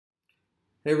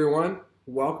Hey everyone,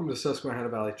 welcome to Susquehanna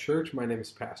Valley Church. My name is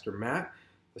Pastor Matt.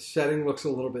 The setting looks a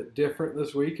little bit different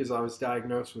this week as I was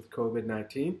diagnosed with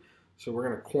COVID-19. So we're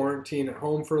going to quarantine at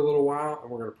home for a little while and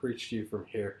we're going to preach to you from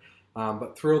here.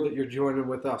 But thrilled that you're joining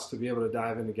with us to be able to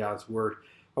dive into God's Word.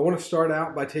 I want to start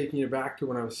out by taking you back to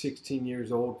when I was 16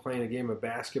 years old playing a game of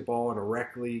basketball in a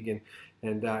rec league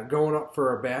and going up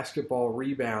for a basketball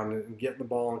rebound and getting the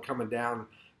ball and coming down.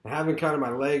 Having kind of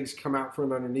my legs come out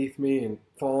from underneath me and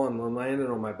falling and landing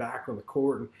on my back on the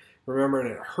court, and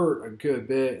remembering it hurt a good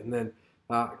bit, and then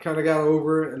kind of got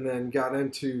over it, and then got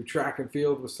into track and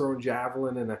field, was throwing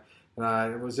javelin, and I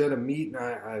was at a meet, and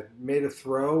I made a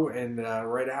throw, and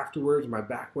right afterwards my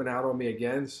back went out on me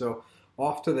again, so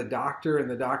off to the doctor, and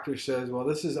the doctor says, well,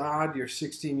 this is odd, you're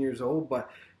 16 years old,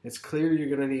 but it's clear you're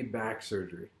going to need back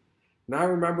surgery. And I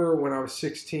remember when I was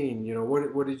 16,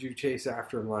 what did you chase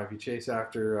after in life? You chase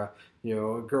after,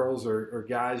 girls or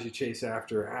guys. You chase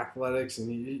after athletics, and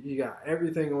you got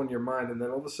everything on your mind. And then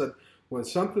all of a sudden, when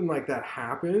something like that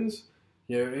happens,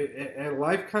 and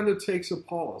life kind of takes a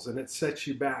pause, and it sets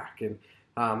you back. And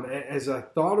as I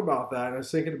thought about that, I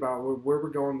was thinking about where we're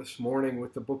going this morning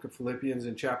with the book of Philippians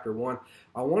in chapter 1.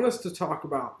 I want us to talk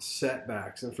about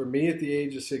setbacks. And for me at the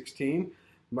age of 16,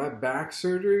 my back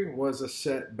surgery was a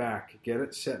setback. Get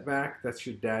it? Setback? That's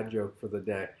your dad joke for the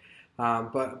day.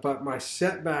 But my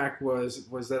setback was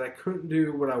that I couldn't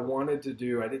do what I wanted to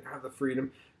do. I didn't have the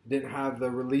freedom. I didn't have the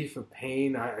relief of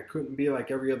pain. I couldn't be like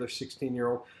every other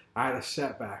 16-year-old. I had a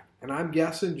setback. And I'm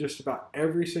guessing just about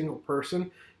every single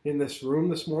person in this room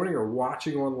this morning or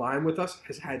watching online with us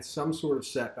has had some sort of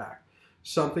setback.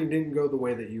 Something didn't go the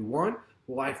way that you want.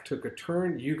 Life took a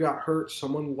turn. You got hurt.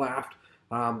 Someone laughed.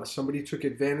 Somebody took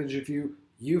advantage of you.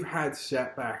 You've had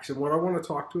setbacks. And what I want to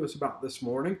talk to us about this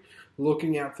morning,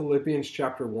 looking at Philippians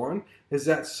chapter 1, is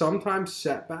that sometimes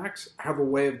setbacks have a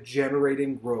way of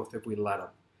generating growth if we let them.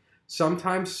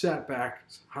 Sometimes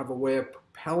setbacks have a way of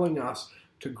propelling us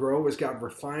to grow as God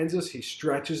refines us, He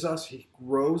stretches us, He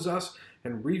grows us,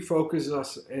 and refocuses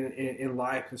us in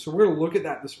life. And so we're going to look at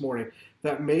that this morning,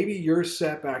 that maybe your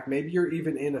setback, maybe you're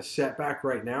even in a setback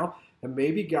right now, and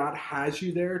maybe God has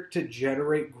you there to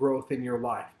generate growth in your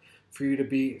life, for you to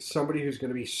be somebody who's going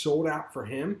to be sold out for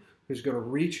Him, who's going to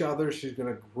reach others, who's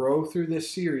going to grow through this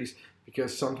series,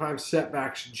 because sometimes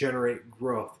setbacks generate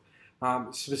growth.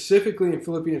 Specifically in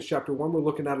Philippians chapter 1, we're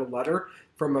looking at a letter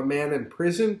from a man in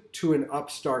prison to an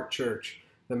upstart church.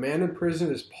 The man in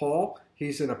prison is Paul.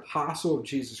 He's an apostle of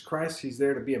Jesus Christ. He's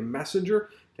there to be a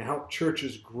messenger to help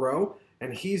churches grow.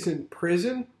 And he's in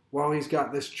prison while he's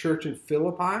got this church in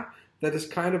Philippi that is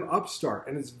kind of upstart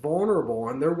and it's vulnerable,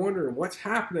 and they're wondering what's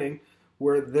happening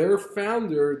where their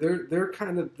founder,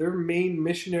 their main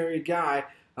missionary guy,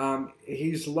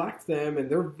 he's left them and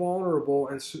they're vulnerable,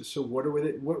 and so what are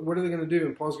they going to do?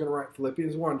 And Paul's going to write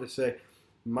Philippians 1 to say,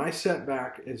 my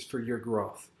setback is for your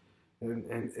growth.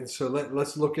 And so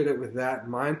let's look at it with that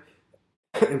in mind.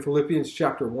 In Philippians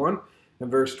chapter 1 and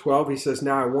verse 12, he says,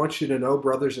 now I want you to know,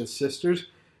 brothers and sisters,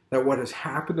 that what has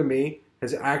happened to me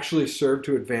has actually served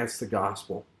to advance the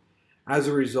gospel. As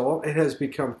a result, it has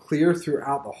become clear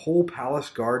throughout the whole palace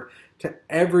guard to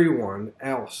everyone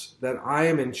else that I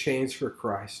am in chains for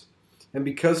Christ. And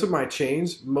because of my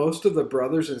chains, most of the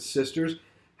brothers and sisters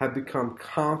have become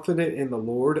confident in the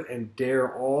Lord and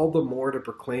dare all the more to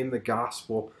proclaim the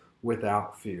gospel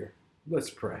without fear.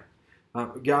 Let's pray.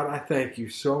 God, I thank you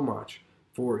so much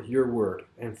for your word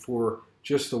and for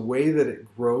just the way that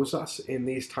it grows us in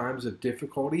these times of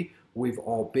difficulty. We've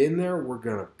all been there. We're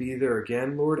going to be there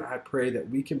again, Lord. I pray that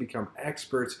we can become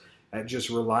experts at just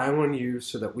relying on you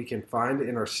so that we can find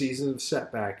in our season of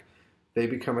setback, they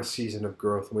become a season of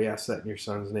growth. And we ask that in your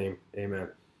Son's name. Amen.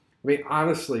 I mean,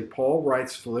 honestly, Paul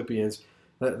writes Philippians,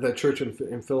 the church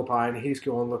in Philippi, and he's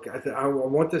going, look, I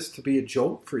want this to be a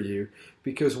jolt for you,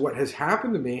 because what has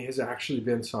happened to me has actually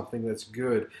been something that's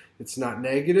good. It's not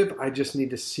negative. I just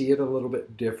need to see it a little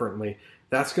bit differently.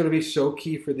 That's going to be so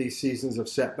key for these seasons of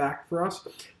setback for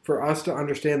us to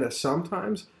understand that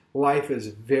sometimes life is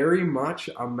very much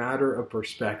a matter of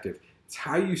perspective. It's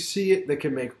how you see it that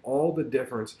can make all the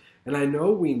difference. And I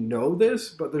know we know this,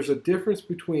 but there's a difference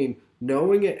between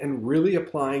knowing it and really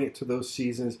applying it to those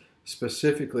seasons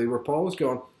specifically, where Paul was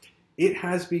going, it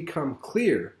has become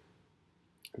clear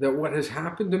that what has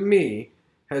happened to me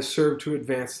has served to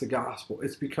advance the gospel.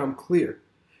 It's become clear.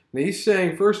 And he's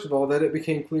saying, first of all, that it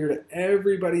became clear to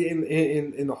everybody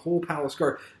in the whole palace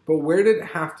guard. But where did it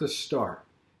have to start?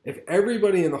 If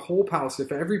everybody in the whole palace,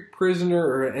 if every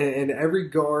prisoner and every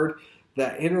guard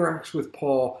that interacts with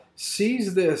Paul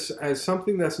sees this as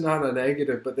something that's not a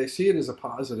negative, but they see it as a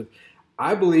positive,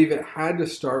 I believe it had to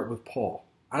start with Paul.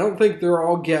 I don't think they're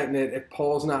all getting it if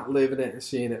Paul's not living it and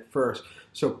seeing it first.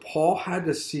 So Paul had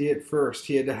to see it first.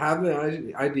 He had to have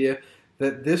the idea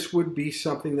that this would be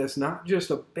something that's not just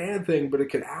a bad thing, but it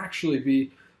could actually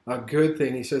be a good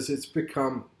thing. He says it's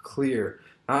become clear.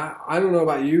 I don't know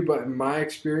about you, but in my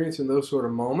experience in those sort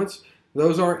of moments,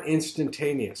 those aren't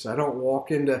instantaneous. I don't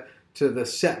walk into the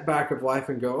setback of life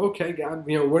and go, okay, God,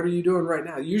 what are you doing right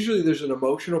now? Usually there's an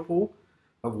emotional pull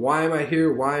of why am I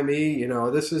here? Why me?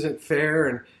 This isn't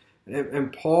fair.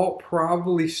 And Paul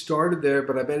probably started there,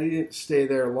 but I bet he didn't stay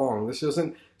there long. This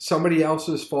isn't somebody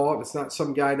else's fault. It's not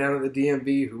some guy down at the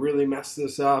DMV who really messed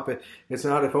this up. It's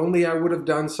not, if only I would have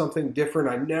done something different,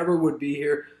 I never would be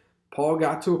here. Paul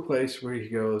got to a place where he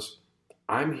goes,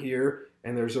 I'm here,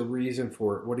 and there's a reason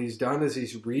for it. What he's done is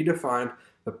he's redefined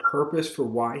the purpose for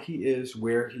why he is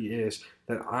where he is,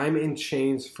 that I'm in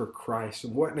chains for Christ.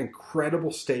 And what an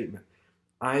incredible statement.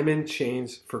 I'm in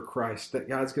chains for Christ, that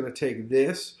God's going to take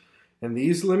this and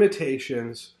these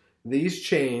limitations, these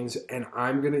chains, and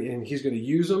he's going to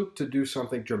use them to do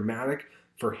something dramatic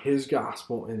for his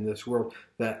gospel in this world.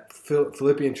 That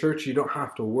Philippian church, you don't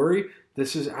have to worry.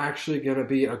 This is actually going to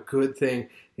be a good thing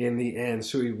in the end.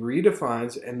 So he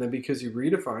redefines, and then because he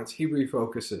redefines, he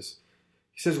refocuses.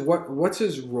 He says, what's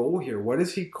his role here? What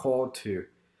is he called to?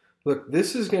 Look,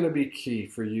 this is going to be key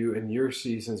for you in your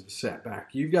seasons of setback.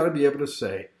 You've got to be able to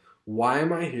say, why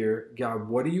am I here? God,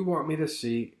 what do you want me to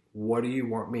see? What do you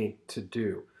want me to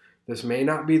do? This may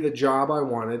not be the job I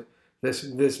wanted.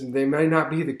 They may not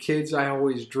be the kids I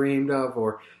always dreamed of,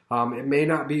 or it may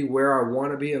not be where I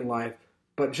want to be in life.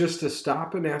 But just to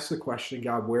stop and ask the question,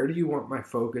 God, where do you want my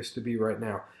focus to be right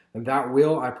now? And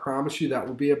I promise you, that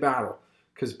will be a battle.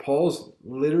 Because Paul's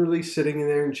literally sitting in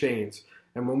there in chains.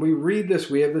 And when we read this,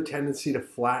 we have the tendency to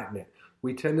flatten it.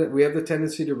 We have the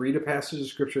tendency to read a passage of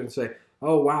Scripture and say,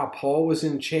 oh, wow, Paul was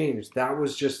in chains. That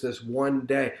was just this one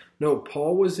day. No,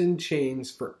 Paul was in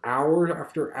chains for hour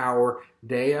after hour,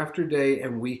 day after day,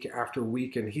 and week after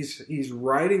week. And he's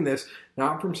writing this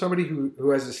not from somebody who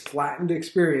has this flattened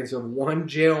experience of one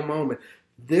jail moment.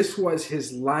 This was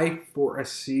his life for a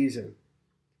season.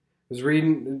 I was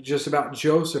reading just about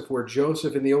Joseph, where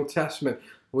Joseph in the Old Testament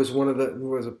was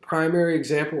a primary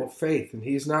example of faith. And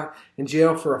he's not in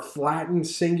jail for a flattened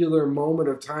singular moment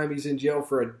of time. He's in jail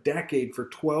for a decade, for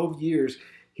 12 years.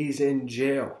 He's in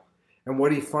jail. And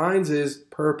what he finds is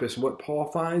purpose. What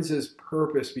Paul finds is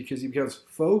purpose because he becomes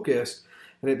focused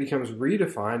and it becomes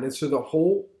redefined. And so the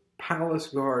whole palace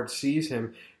guard sees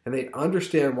him and they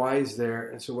understand why he's there.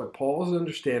 And so what Paul's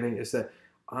understanding is that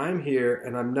I'm here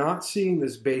and I'm not seeing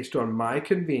this based on my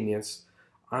convenience.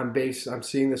 I'm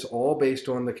seeing this all based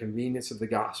on the convenience of the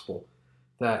gospel.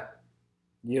 That,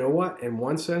 you know what? In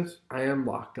one sense, I am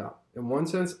locked up. In one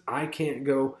sense, I can't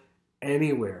go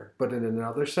anywhere. But in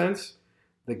another sense,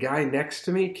 the guy next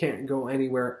to me can't go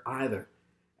anywhere either.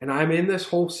 And I'm in this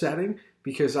whole setting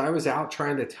because I was out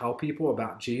trying to tell people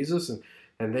about Jesus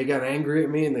and they got angry at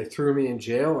me and they threw me in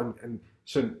jail. And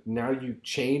so now you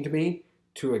chained me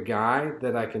to a guy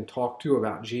that I can talk to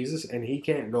about Jesus and he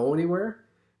can't go anywhere.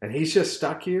 And he's just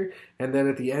stuck here. And then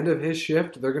at the end of his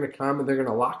shift, they're going to come and they're going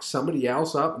to lock somebody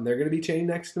else up and they're going to be chained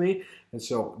next to me. And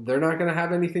so they're not going to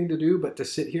have anything to do but to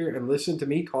sit here and listen to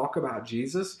me talk about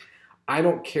Jesus. I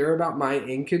don't care about my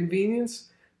inconvenience.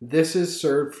 This is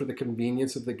served for the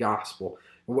convenience of the gospel.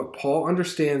 And what Paul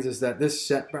understands is that this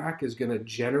setback is going to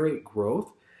generate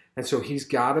growth. And so he's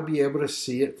got to be able to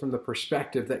see it from the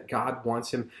perspective that God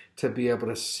wants him to be able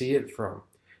to see it from.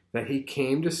 That he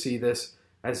came to see this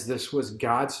as this was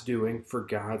God's doing for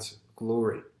God's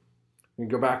glory. And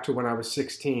go back to when I was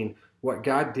 16. What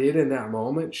God did in that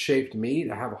moment shaped me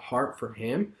to have a heart for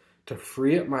him, to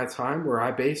free up my time where I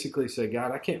basically say,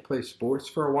 God, I can't play sports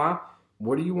for a while.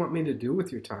 What do you want me to do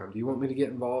with your time? Do you want me to get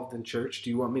involved in church? Do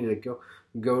you want me to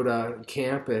go to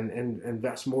camp and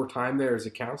invest more time there as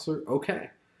a counselor?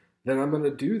 Okay, then I'm going to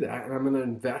do that, and I'm going to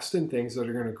invest in things that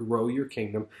are going to grow your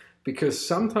kingdom. Because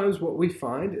sometimes what we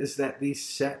find is that these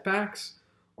setbacks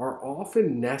are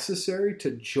often necessary to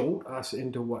jolt us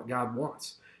into what God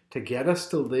wants, to get us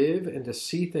to live and to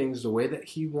see things the way that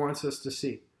he wants us to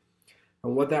see.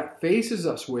 And what that faces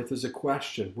us with is a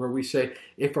question where we say,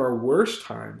 if our worst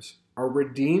times are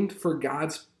redeemed for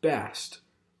God's best,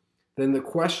 then the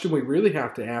question we really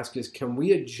have to ask is, can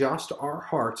we adjust our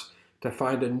hearts to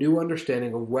find a new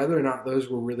understanding of whether or not those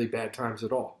were really bad times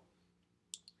at all?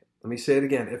 Let me say it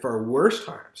again. If our worst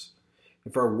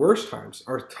times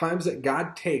are times that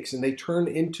God takes and they turn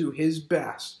into his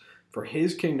best for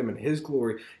his kingdom and his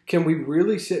glory, can we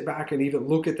really sit back and even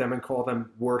look at them and call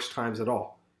them worst times at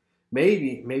all?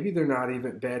 Maybe they're not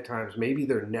even bad times. Maybe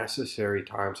they're necessary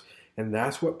times. And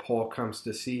that's what Paul comes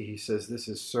to see. He says, this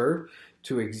is served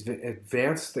to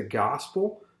advance the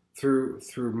gospel through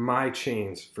my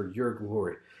chains for your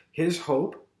glory. His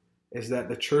hope is that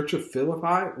the church of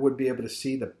Philippi would be able to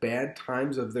see the bad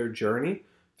times of their journey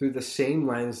through the same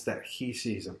lens that he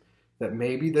sees them. That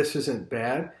maybe this isn't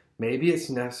bad, maybe it's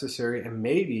necessary, and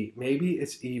maybe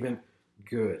it's even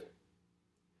good.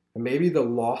 And maybe the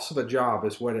loss of a job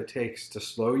is what it takes to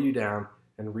slow you down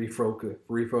and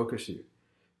refocus you.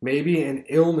 Maybe an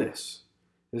illness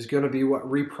is going to be what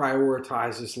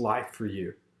reprioritizes life for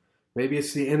you. Maybe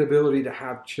it's the inability to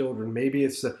have children. Maybe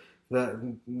it's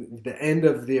the end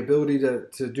of the ability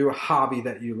to do a hobby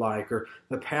that you like, or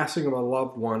the passing of a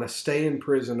loved one, a stay in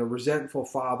prison, a resentful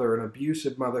father, an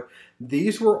abusive mother.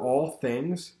 These were all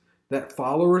things that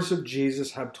followers of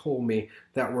Jesus have told me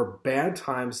that were bad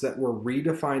times that were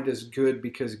redefined as good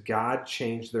because God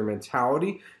changed their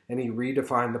mentality and he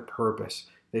redefined the purpose.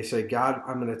 They say, God,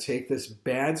 I'm going to take this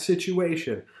bad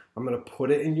situation, I'm going to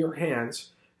put it in your hands,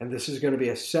 and this is going to be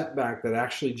a setback that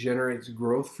actually generates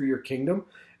growth for your kingdom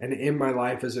and in my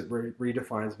life as it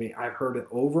redefines me. I've heard it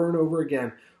over and over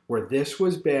again where this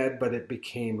was bad, but it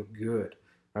became good.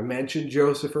 I mentioned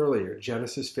Joseph earlier,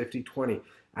 Genesis 50:20.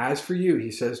 As for you,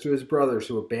 he says to his brothers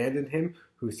who abandoned him,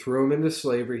 who threw him into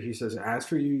slavery, he says, as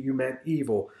for you, you meant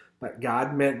evil, but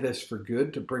God meant this for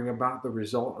good to bring about the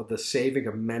result of the saving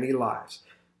of many lives.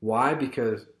 Why?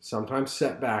 Because sometimes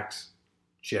setbacks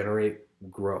generate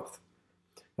growth.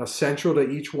 Now, central to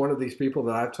each one of these people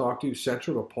that I've talked to,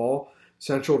 central to Paul,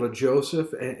 central to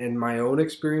Joseph, and my own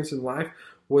experience in life,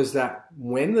 was that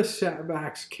when the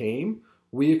setbacks came,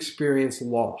 we experienced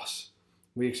loss.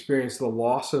 We experienced the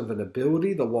loss of an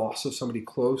ability, the loss of somebody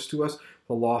close to us,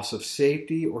 the loss of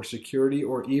safety or security,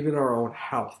 or even our own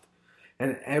health.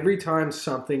 And every time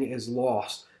something is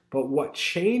lost, but what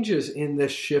changes in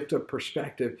this shift of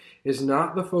perspective is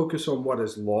not the focus on what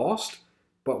is lost,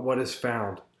 but what is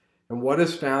found. And what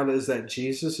is found is that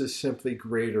Jesus is simply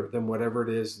greater than whatever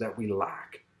it is that we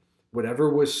lack. Whatever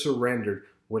was surrendered,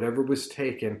 whatever was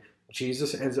taken,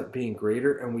 Jesus ends up being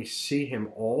greater, and we see him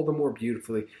all the more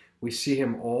beautifully. We see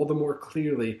him all the more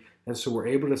clearly. And so we're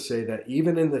able to say that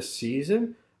even in this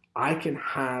season, I can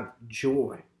have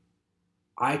joy.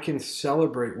 I can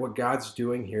celebrate what God's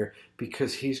doing here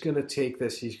because he's going to take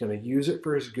this, he's going to use it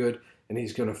for his good, and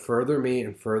he's going to further me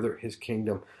and further his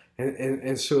kingdom.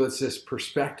 And so it's this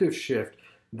perspective shift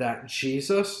that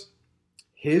Jesus,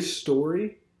 his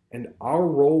story, and our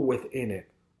role within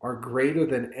it are greater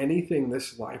than anything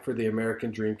this life or the American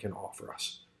dream can offer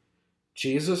us.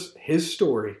 Jesus, his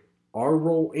story, our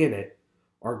role in it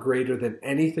are greater than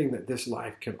anything that this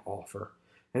life can offer.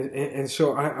 And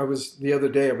so I was, the other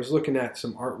day, I was looking at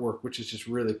some artwork, which is just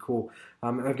really cool.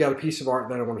 And I've got a piece of art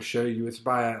that I want to show you. It's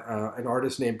by an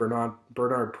artist named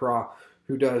Bernard Pra,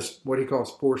 who does what he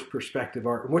calls forced perspective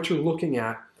art. And what you're looking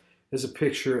at is a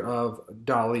picture of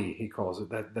Dali, he calls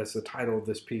it. That's the title of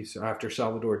this piece, after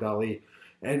Salvador Dali.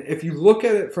 And if you look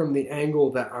at it from the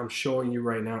angle that I'm showing you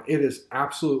right now, it is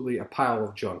absolutely a pile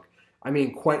of junk. I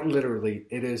mean, quite literally,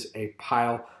 it is a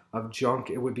pile of junk.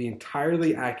 It would be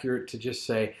entirely accurate to just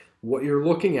say what you're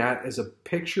looking at is a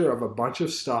picture of a bunch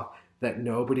of stuff that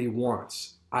nobody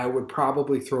wants. I would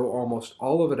probably throw almost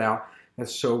all of it out, and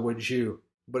so would you.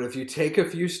 But if you take a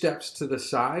few steps to the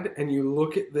side and you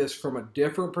look at this from a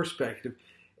different perspective,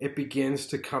 it begins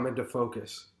to come into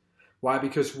focus. Why?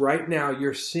 Because right now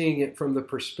you're seeing it from the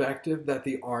perspective that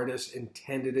the artist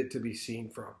intended it to be seen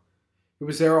from. It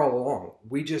was there all along.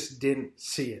 We just didn't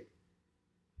see it.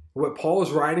 What Paul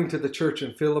is writing to the church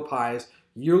in Philippi is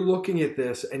you're looking at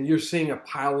this and you're seeing a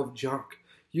pile of junk.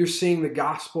 You're seeing the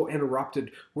gospel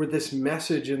interrupted, where this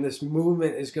message and this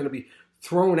movement is going to be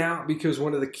thrown out because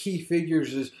one of the key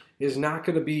figures is not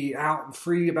going to be out and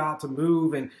free, about to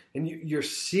move. And you're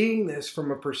seeing this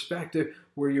from a perspective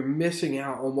where you're missing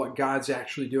out on what God's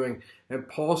actually doing. And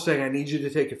Paul's saying, I need you to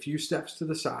take a few steps to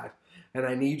the side. And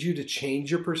I need you to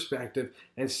change your perspective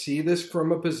and see this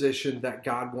from a position that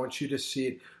God wants you to see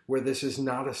it, where this is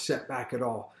not a setback at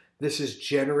all. This is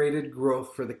generated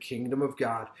growth for the kingdom of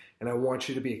God. And I want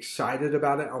you to be excited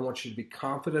about it. I want you to be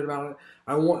confident about it.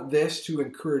 I want this to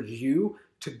encourage you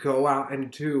to go out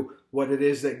and do what it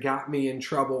is that got me in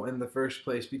trouble in the first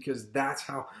place, because that's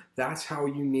how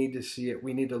you need to see it.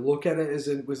 We need to look at it as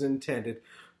it was intended,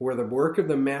 where the work of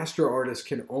the master artist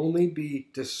can only be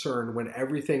discerned when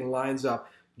everything lines up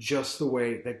just the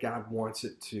way that God wants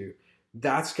it to.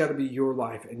 That's got to be your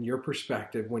life and your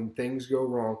perspective when things go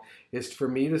wrong, is for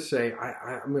me to say,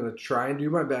 I'm going to try and do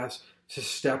my best to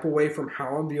step away from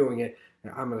how I'm viewing it.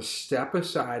 I'm going to step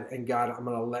aside, and God, I'm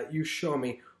going to let you show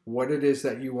me what it is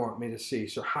that you want me to see.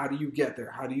 So how do you get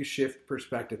there? How do you shift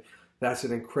perspective? That's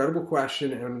an incredible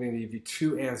question, and I'm going to give you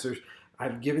two answers.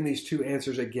 I've given these two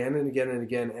answers again and again and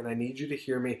again, and I need you to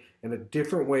hear me in a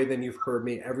different way than you've heard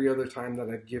me every other time that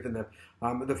I've given them.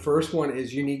 The first one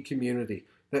is you need community.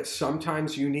 That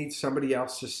sometimes you need somebody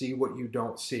else to see what you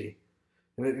don't see.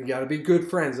 And you got to be good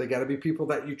friends. They got to be people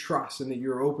that you trust and that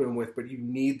you're open with, but you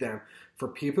need them for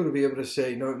people to be able to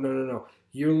say, no.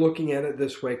 You're looking at it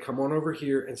this way. Come on over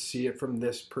here and see it from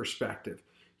this perspective.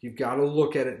 You've got to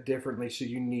look at it differently, so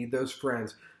you need those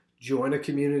friends. Join a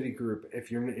community group.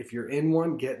 If you're in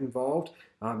one, get involved.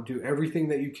 Do everything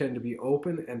that you can to be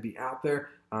open and be out there.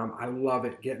 I love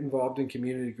it. Get involved in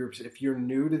community groups. If you're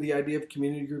new to the idea of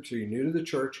community groups or you're new to the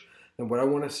church, then what I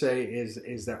want to say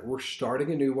is that we're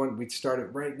starting a new one. We'd start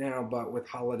it right now, but with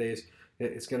holidays,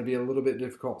 it's going to be a little bit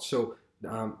difficult. So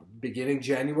beginning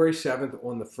January 7th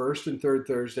on the first and third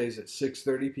Thursdays at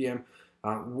 6:30 p.m.,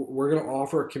 we're going to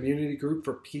offer a community group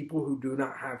for people who do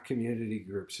not have community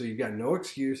groups. So you've got no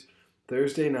excuse.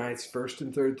 Thursday nights, first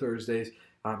and third Thursdays.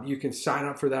 You can sign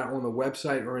up for that on the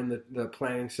website or in the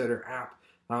Planning Center app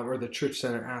or the Church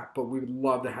Center app. But we would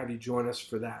love to have you join us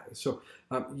for that. And so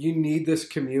you need this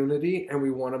community, and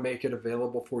we want to make it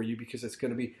available for you because it's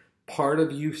going to be part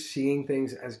of you seeing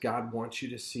things as God wants you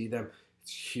to see them.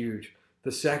 It's huge.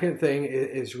 The second thing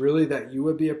is really that you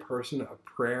would be a person of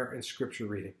prayer and scripture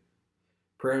reading.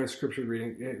 Prayer and scripture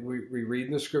reading. We read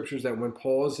in the scriptures that when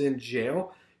Paul is in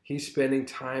jail, he's spending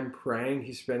time praying.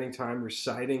 He's spending time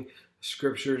reciting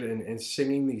scriptures and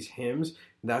singing these hymns.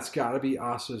 That's got to be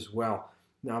us as well.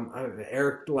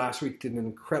 Eric last week did an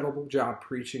incredible job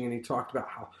preaching, and he talked about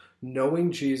how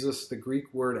knowing Jesus, the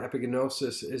Greek word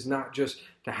epignosis, is not just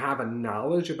to have a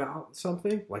knowledge about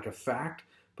something, like a fact,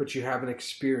 but you have an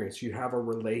experience. You have a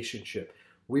relationship.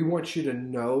 We want you to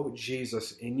know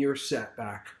Jesus in your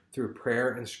setback through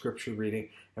prayer and scripture reading.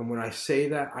 And when I say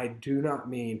that, I do not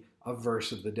mean a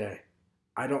verse of the day.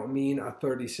 I don't mean a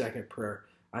 30-second prayer.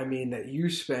 I mean that you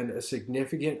spend a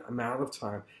significant amount of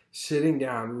time sitting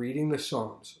down, reading the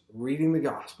Psalms, reading the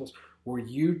Gospels, where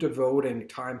you devoting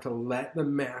time to let the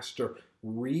Master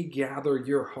regather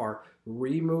your heart,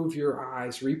 remove your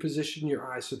eyes, reposition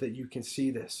your eyes so that you can see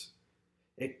this.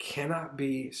 It cannot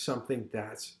be something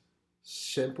that's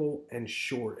simple and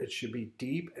short. It should be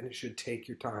deep, and it should take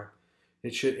your time.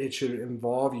 It should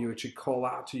involve you. It should call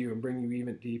out to you and bring you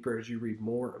even deeper as you read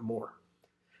more and more.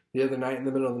 The other night, in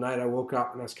the middle of the night, I woke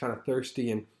up and I was kind of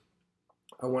thirsty, and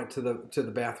I went to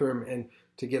the bathroom and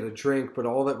to get a drink, but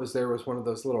all that was there was one of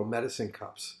those little medicine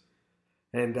cups.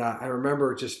 And I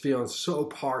remember just feeling so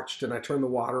parched, and I turned the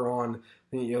water on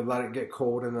and let it get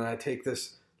cold, and then I take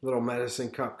this little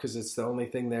medicine cup because it's the only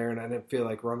thing there, and I didn't feel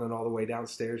like running all the way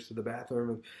downstairs to the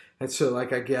bathroom. And so I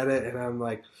get it, and I'm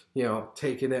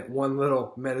taking it one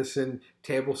little medicine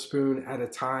tablespoon at a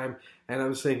time, and I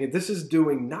was thinking, this is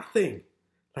doing nothing.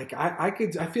 I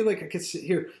feel like I could sit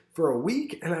here for a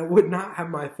week and I would not have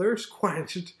my thirst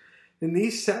quenched. In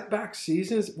these setback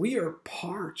seasons, we are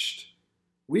parched.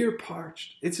 We are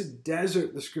parched. It's a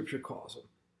desert, the scripture calls them.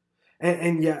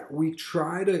 And yet we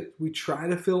try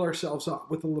to fill ourselves up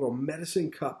with a little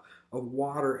medicine cup of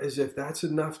water as if that's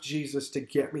enough, Jesus, to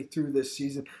get me through this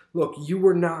season. Look, you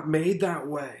were not made that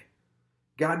way.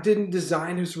 God didn't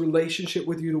design his relationship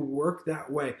with you to work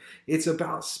that way. It's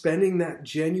about spending that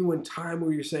genuine time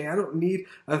where you're saying, I don't need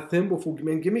a thimbleful.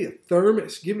 Man, give me a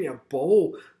thermos. Give me a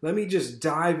bowl. Let me just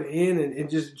dive in and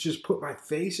just put my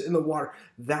face in the water.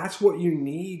 That's what you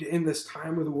need in this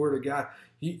time with the Word of God.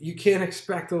 You can't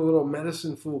expect a little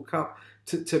medicine full cup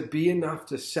to be enough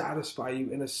to satisfy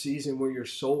you in a season where your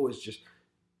soul is just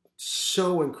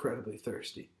so incredibly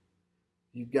thirsty.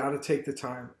 You've got to take the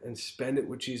time and spend it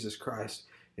with Jesus Christ.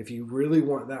 If you really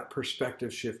want that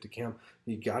perspective shift to come,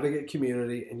 you've got to get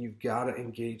community, and you've got to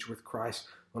engage with Christ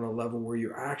on a level where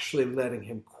you're actually letting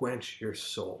him quench your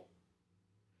soul.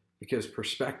 Because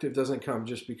perspective doesn't come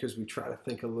just because we try to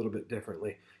think a little bit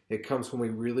differently. It comes when we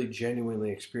really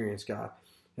genuinely experience God.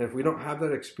 And if we don't have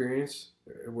that experience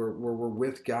where we're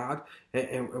with God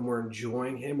and we're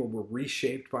enjoying him, and we're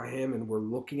reshaped by him, and we're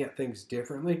looking at things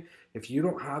differently, if you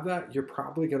don't have that, you're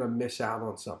probably going to miss out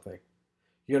on something.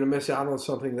 You're going to miss out on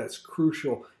something that's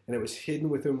crucial, and it was hidden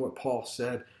within what Paul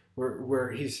said,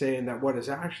 where he's saying that what has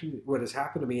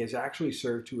happened to me has actually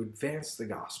served to advance the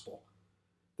gospel.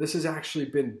 This has actually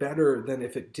been better than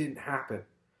if it didn't happen.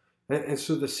 And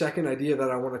so the second idea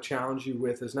that I want to challenge you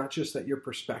with is not just that your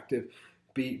perspective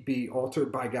be altered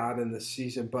by God in this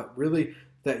season, but really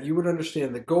that you would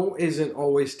understand the goal isn't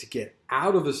always to get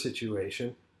out of a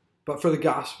situation, but for the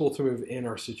gospel to move in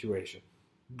our situation.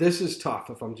 This is tough,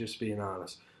 if I'm just being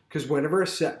honest, because whenever a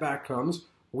setback comes,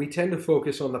 We tend to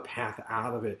focus on the path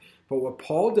out of it. But what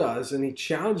Paul does, and he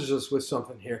challenges us with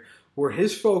something here, where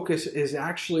his focus is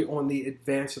actually on the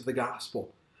advance of the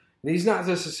gospel. And he's not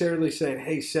necessarily saying,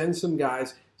 hey, send some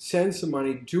guys, send some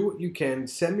money, do what you can,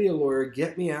 send me a lawyer,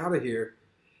 get me out of here.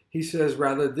 He says,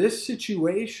 rather, this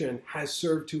situation has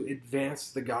served to advance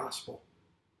the gospel.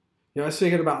 I was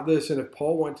thinking about this, and if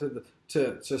Paul went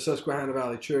to Susquehanna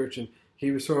Valley Church and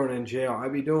he was thrown in jail,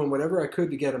 I'd be doing whatever I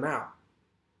could to get him out.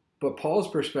 But Paul's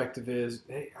perspective is,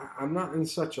 hey, I'm not in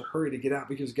such a hurry to get out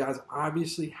because God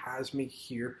obviously has me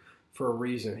here for a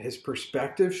reason. His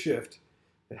perspective shift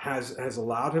has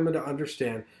allowed him to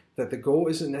understand that the goal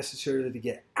isn't necessarily to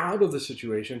get out of the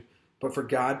situation, but for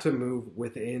God to move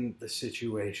within the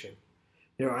situation.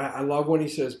 I love when he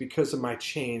says, because of my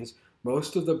chains,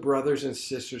 most of the brothers and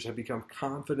sisters have become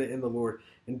confident in the Lord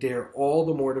and dare all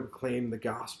the more to proclaim the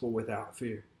gospel without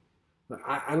fear.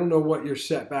 I don't know what your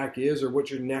setback is or what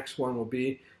your next one will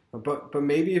be, but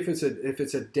maybe if it's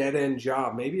a dead-end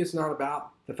job, maybe it's not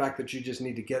about the fact that you just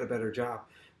need to get a better job.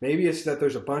 Maybe it's that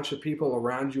there's a bunch of people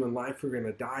around you in life who are going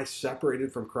to die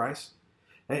separated from Christ,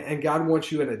 and God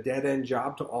wants you in a dead-end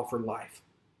job to offer life.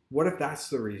 What if that's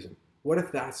the reason? What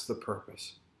if that's the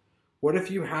purpose? What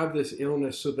if you have this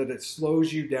illness so that it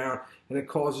slows you down and it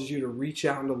causes you to reach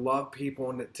out and to love people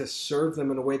and to serve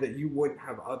them in a way that you wouldn't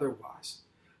have otherwise?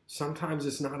 Sometimes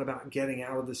it's not about getting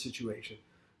out of the situation.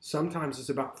 Sometimes it's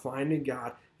about finding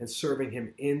God and serving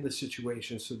him in the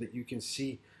situation so that you can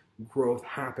see growth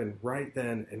happen right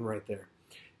then and right there.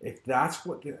 If that's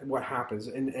what happens,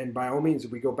 and by all means,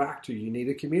 if we go back to, you need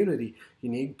a community, you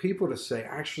need people to say,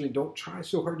 actually, don't try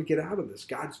so hard to get out of this.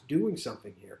 God's doing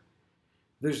something here.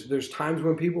 There's times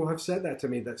when people have said that to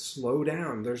me, that slow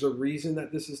down. There's a reason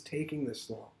that this is taking this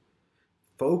long.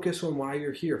 Focus on why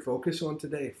you're here. Focus on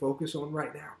today. Focus on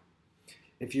right now.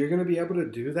 If you're going to be able to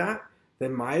do that,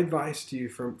 then my advice to you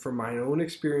from my own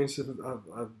experience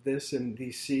of this and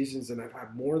these seasons, and I've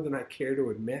had more than I care to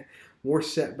admit, more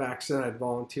setbacks than I'd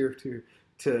volunteer to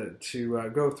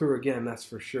go through again, that's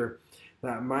for sure.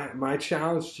 My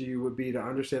challenge to you would be to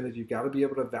understand that you've got to be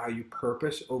able to value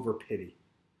purpose over pity.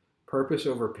 Purpose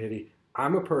over pity.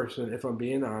 I'm a person, if I'm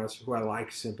being honest, who I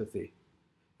like sympathy.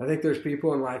 I think there's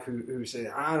people in life who say,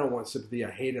 I don't want sympathy,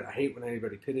 I hate it, I hate when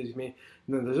anybody pities me.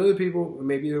 And then there's other people,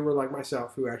 maybe who are like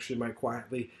myself, who actually might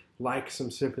quietly like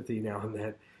some sympathy now and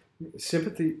then.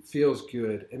 Sympathy feels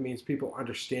good. It means people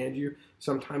understand you.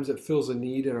 Sometimes it fills a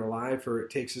need in our life, or it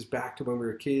takes us back to when we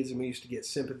were kids and we used to get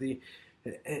sympathy.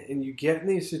 And you get in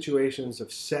these situations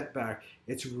of setback,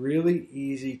 it's really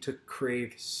easy to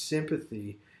crave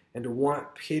sympathy and to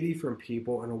want pity from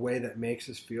people in a way that makes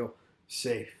us feel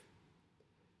safe.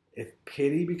 If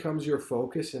pity becomes your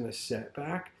focus in a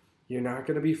setback, you're not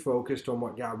going to be focused on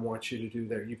what God wants you to do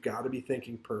there. You've got to be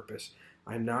thinking purpose.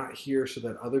 I'm not here so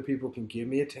that other people can give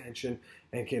me attention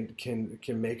and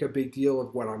can make a big deal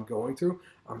of what I'm going through.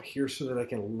 I'm here so that I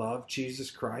can love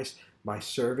Jesus Christ by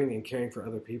serving and caring for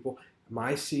other people.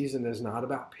 My season is not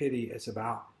about pity. It's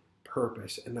about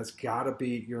purpose, and that's got to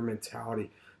be your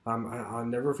mentality. I'll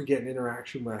never forget an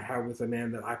interaction that I had with a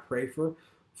man that I pray for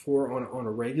on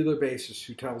a regular basis,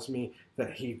 who tells me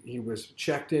that he was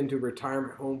checked into a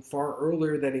retirement home far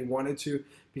earlier than he wanted to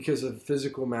because of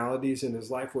physical maladies in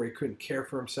his life where he couldn't care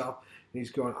for himself. And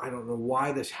he's going, I don't know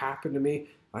why this happened to me.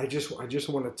 I just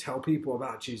want to tell people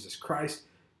about Jesus Christ.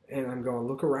 And I'm going,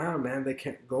 look around, man. They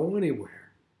can't go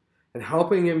anywhere. And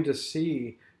helping him to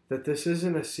see that this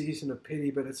isn't a season of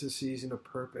pity, but it's a season of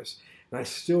purpose. And I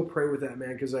still pray with that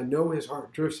man because I know his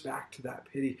heart drifts back to that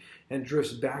pity and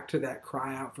drifts back to that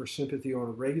cry out for sympathy on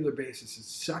a regular basis.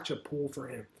 It's such a pull for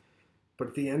him. But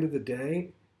at the end of the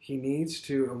day, he needs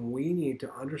to, and we need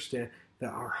to understand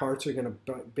that our hearts are going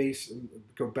to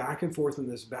go back and forth in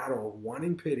this battle of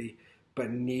wanting pity, but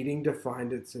needing to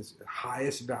find its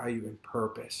highest value and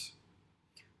purpose.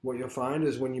 What you'll find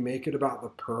is when you make it about the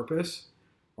purpose,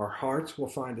 our hearts will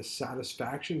find a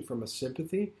satisfaction from a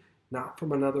sympathy, not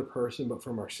from another person, but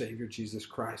from our Savior, Jesus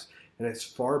Christ. And it's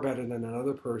far better than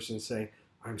another person saying,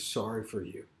 I'm sorry for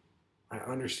you. I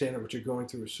understand that what you're going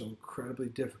through is so incredibly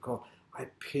difficult. I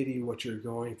pity what you're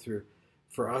going through.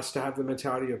 For us to have the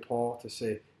mentality of Paul to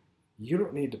say, you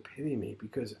don't need to pity me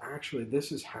because actually this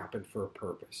has happened for a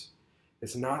purpose.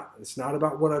 It's not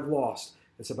about what I've lost.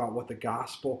 It's about what the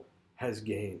gospel has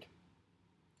gained.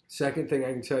 Second thing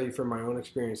I can tell you from my own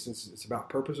experience, since it's about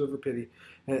purpose over pity,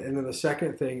 and then the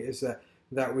second thing is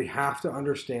that we have to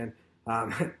understand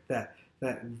that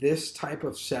this type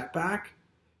of setback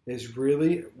is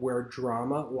really where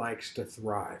drama likes to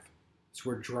thrive. It's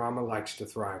where drama likes to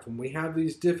thrive. When we have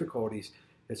these difficulties,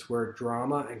 it's where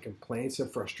drama and complaints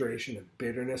and frustration and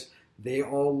bitterness, They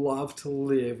all love to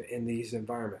live in these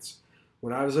environments.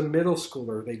 When I was a middle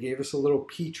schooler, they gave us a little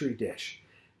petri dish.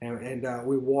 And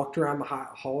we walked around the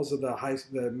halls of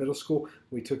the middle school.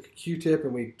 We took a Q-tip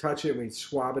and we'd touch it and we'd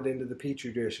swab it into the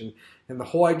petri dish. And the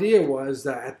whole idea was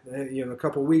that a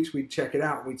couple of weeks we'd check it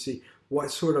out and we'd see what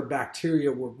sort of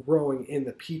bacteria were growing in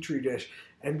the petri dish.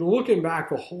 And looking back,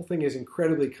 the whole thing is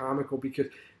incredibly comical because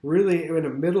really in a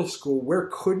middle school, where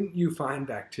couldn't you find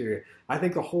bacteria? I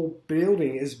think the whole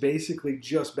building is basically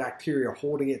just bacteria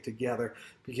holding it together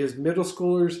because middle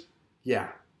schoolers, yeah,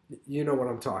 you know what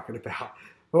I'm talking about.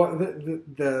 Well,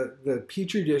 the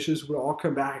petri dishes would all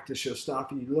come back to show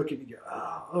stuff, and you look at it and you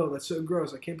go, oh, that's so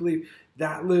gross. I can't believe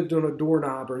that lived on a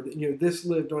doorknob, or this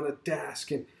lived on a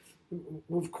desk. And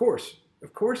well, of course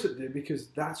it did, because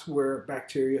that's where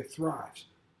bacteria thrives.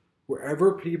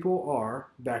 Wherever people are,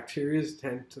 bacteria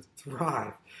tend to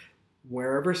thrive.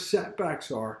 Wherever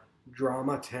setbacks are,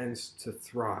 drama tends to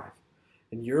thrive.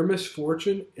 And your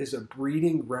misfortune is a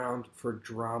breeding ground for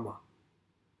drama.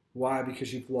 Why?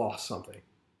 Because you've lost something.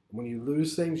 When you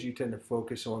lose things, you tend to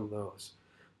focus on those.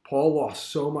 Paul lost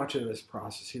so much in this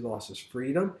process. He lost his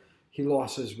freedom. He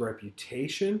lost his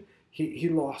reputation. He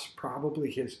lost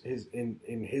probably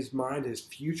in his mind, his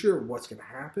future, what's going to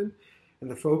happen.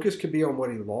 And the focus could be on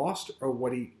what he lost or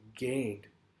what he gained.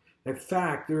 In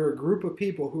fact, there are a group of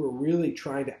people who are really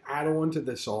trying to add on to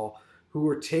this all, who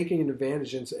are taking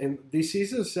advantage. And these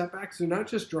seasons of setbacks, they're not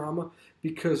just drama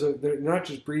they're not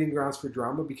just breeding grounds for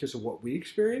drama because of what we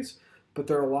experience, but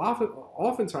they're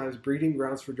oftentimes breeding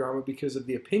grounds for drama because of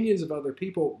the opinions of other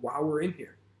people while we're in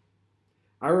here.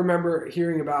 I remember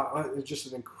hearing about just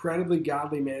an incredibly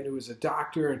godly man who was a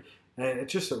doctor and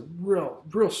just a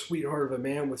real sweetheart of a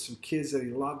man with some kids that he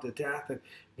loved to death. And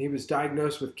he was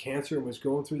diagnosed with cancer and was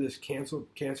going through this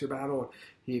cancer battle. And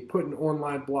he put an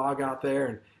online blog out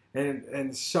there,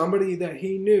 and somebody that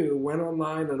he knew went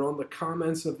online and on the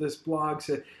comments of this blog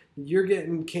said, you're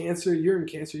getting cancer, you're in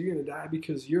cancer, you're going to die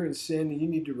because you're in sin and you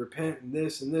need to repent and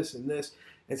this and this and this.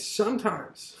 And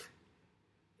sometimes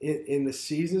in the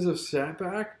seasons of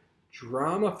setback,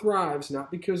 drama thrives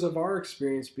not because of our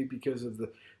experience, but because of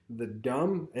the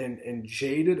dumb and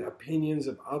jaded opinions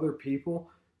of other people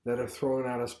that are thrown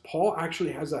at us. Paul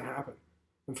actually has that happen.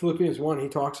 In Philippians 1, he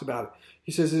talks about it.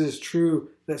 He says, it is true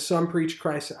that some preach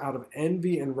Christ out of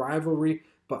envy and rivalry,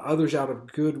 but others out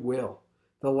of goodwill.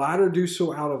 The latter do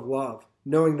so out of love,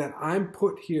 knowing that I'm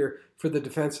put here for the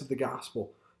defense of the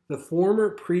gospel. The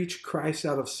former preach Christ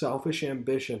out of selfish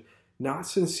ambition, not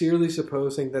sincerely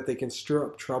supposing that they can stir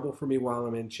up trouble for me while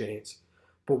I'm in chains.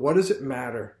 But what does it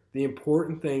matter? The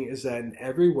important thing is that in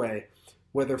every way,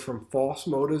 whether from false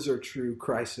motives or true,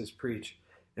 Christ is preached.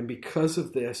 And because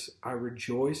of this, I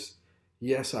rejoice.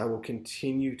 Yes, I will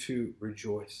continue to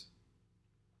rejoice.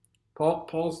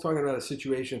 Paul's talking about a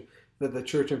situation that the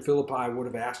church in Philippi would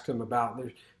have asked him about.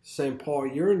 They're saying, Paul,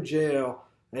 you're in jail,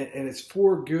 and it's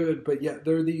for good, but yet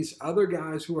there are these other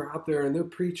guys who are out there, and they're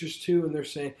preachers too, and they're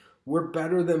saying, we're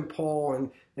better than Paul,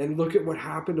 and look at what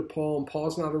happened to Paul, and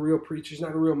Paul's not a real preacher, he's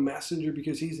not a real messenger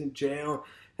because he's in jail.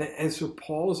 And so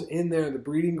Paul's in there, the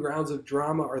breeding grounds of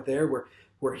drama are there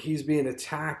where he's being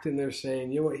attacked, and they're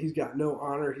saying, you know what, he's got no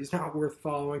honor, he's not worth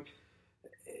following.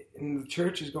 And the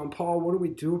church is going, Paul, what do we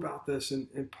do about this?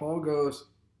 And Paul goes,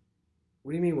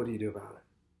 what do you mean, what do you do about it?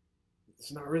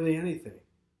 It's not really anything.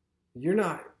 You're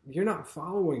not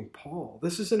following Paul.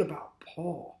 This isn't about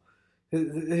Paul.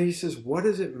 He says, what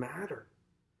does it matter?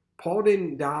 Paul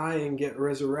didn't die and get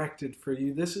resurrected for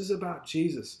you. This is about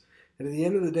Jesus. And at the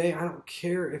end of the day, I don't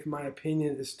care if my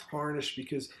opinion is tarnished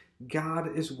because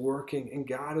God is working and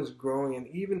God is growing. And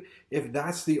even if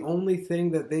that's the only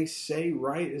thing that they say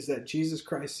right is that Jesus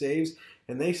Christ saves,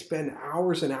 and they spend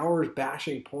hours and hours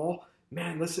bashing Paul,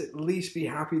 man, let's at least be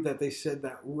happy that they said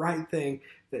that right thing,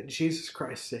 that Jesus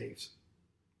Christ saves.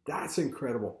 That's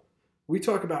incredible. We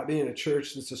talk about being a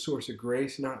church that's a source of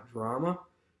grace, not drama.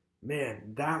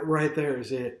 Man, that right there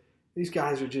is it. These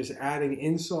guys are just adding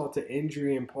insult to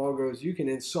injury, and Paul goes, you can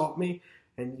insult me,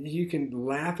 and you can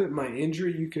laugh at my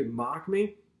injury, you can mock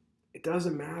me. It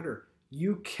doesn't matter.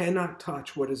 You cannot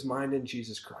touch what is mine in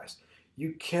Jesus Christ.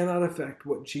 You cannot affect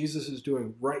what Jesus is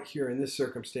doing right here in this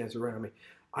circumstance around me.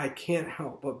 I can't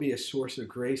help but be a source of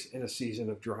grace in a season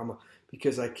of drama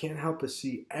because I can't help but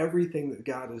see everything that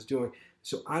God is doing.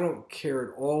 So I don't care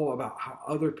at all about how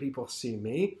other people see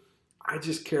me. I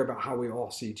just care about how we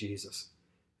all see Jesus.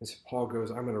 And so Paul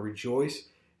goes, I'm going to rejoice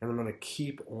and I'm going to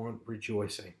keep on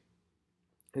rejoicing.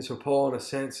 And so Paul, in a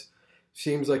sense,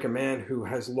 seems like a man who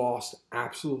has lost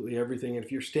absolutely everything. And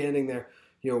if you're standing there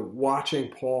watching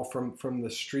Paul from the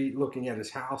street looking at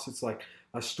his house. It's like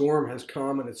a storm has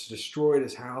come and it's destroyed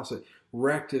his house. It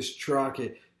wrecked his truck.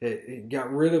 It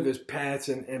got rid of his pets,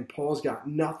 and Paul's got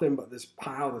nothing but this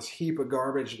pile, this heap of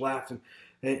garbage left.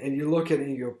 And you look at it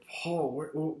and you go, Paul,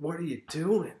 what are you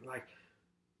doing? Like,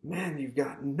 man, you've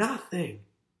got nothing.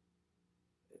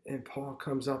 And Paul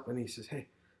comes up and he says, hey,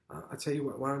 I'll tell you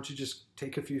what, why don't you just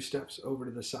take a few steps over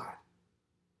to the side?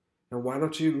 And why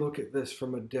don't you look at this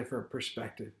from a different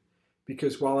perspective?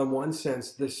 Because while in one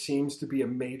sense this seems to be a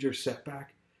major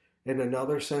setback, in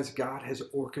another sense God has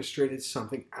orchestrated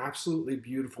something absolutely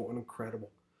beautiful and incredible.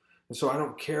 And so I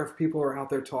don't care if people are out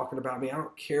there talking about me. I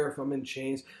don't care if I'm in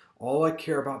chains. All I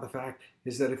care about the fact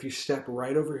is that if you step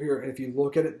right over here and if you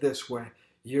look at it this way,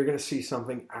 you're going to see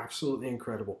something absolutely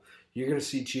incredible. You're going to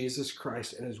see Jesus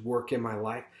Christ and his work in my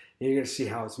life. And you're going to see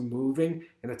how it's moving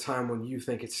in a time when you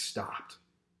think it's stopped.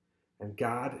 And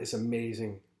God is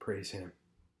amazing. Praise him.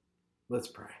 Let's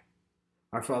pray.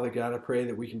 Our Father God, I pray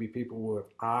that we can be people who have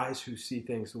eyes who see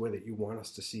things the way that you want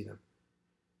us to see them.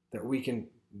 That we can,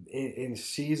 in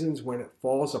seasons when it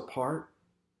falls apart,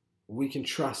 we can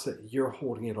trust that you're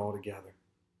holding it all together.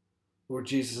 Lord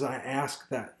Jesus, I ask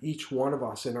that each one of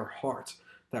us in our hearts,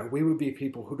 that we would be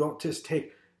people who don't just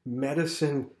take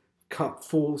medicine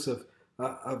cupfuls of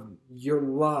your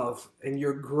love and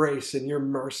your grace and your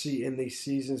mercy in these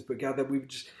seasons, but God, that we would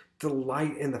just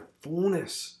delight in the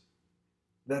fullness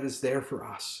that is there for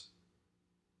us.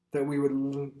 That we would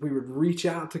reach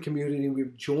out to community, we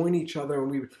would join each other,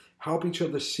 and we would help each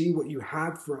other see what you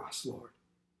have for us, Lord.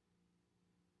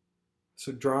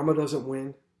 So drama doesn't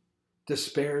win,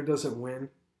 despair doesn't win,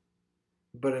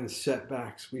 but in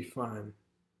setbacks we find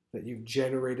that you've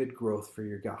generated growth for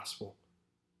your gospel.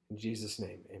 In Jesus'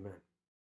 name, amen.